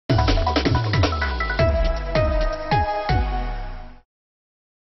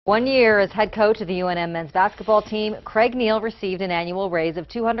1 year as head coach of the UNM men's basketball team, Craig Neal received an annual raise of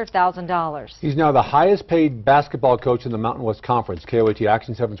 $200,000. He's now the highest paid basketball coach in the Mountain West Conference. KOAT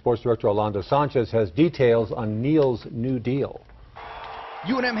Action 7 Sports Director Orlando Sanchez has details on Neal's new deal.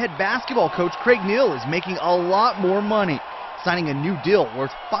 UNM head basketball coach Craig Neal is making a lot more money, signing a new deal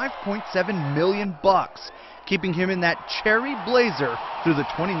worth $5.7 million, keeping him in that cherry blazer through the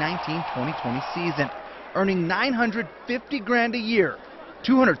 2019-2020 season, earning $950,000 a year,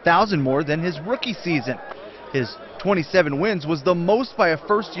 $200,000 more than his rookie season. His 27 wins was the most by a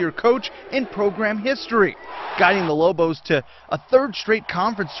first-year coach in program history, guiding the Lobos to a third straight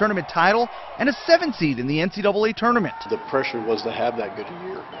conference tournament title and a 7th seed in the NCAA tournament. The pressure was to have that good a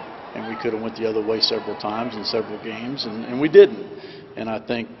year, and we could have went the other way several times in several games, and we didn't. And I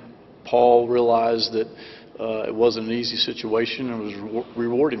think Paul realized that it wasn't an easy situation and was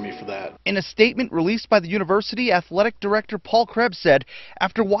rewarding me for that. In a statement released by the university, athletic director Paul Krebs said,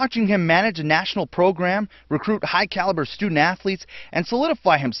 after watching him manage a national program, recruit high-caliber student athletes, and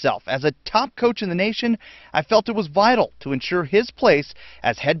solidify himself as a top coach in the nation, I felt it was vital to ensure his place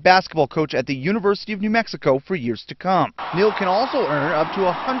as head basketball coach at the University of New Mexico for years to come. Neal can also earn up to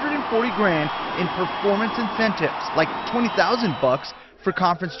 $140,000 in performance incentives, like $20,000 for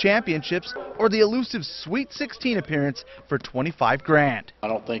conference championships or the elusive Sweet 16 appearance for $25,000. I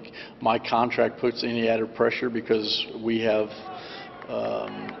don't think my contract puts any added pressure because we have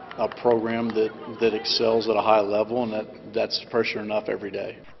a program that excels at a high level, and that's pressure enough every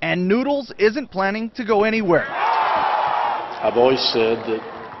day. And Noodles isn't planning to go anywhere. I've always said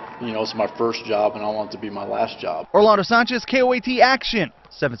that, you know, it's my first job and I want it to be my last job. Orlando Sanchez, KOAT Action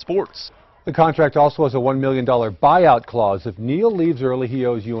 7 Sports. The contract also has a $1 million buyout clause. If Neal leaves early, he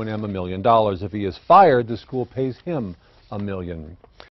owes UNM $1 million. If he is fired, the school pays him $1 million.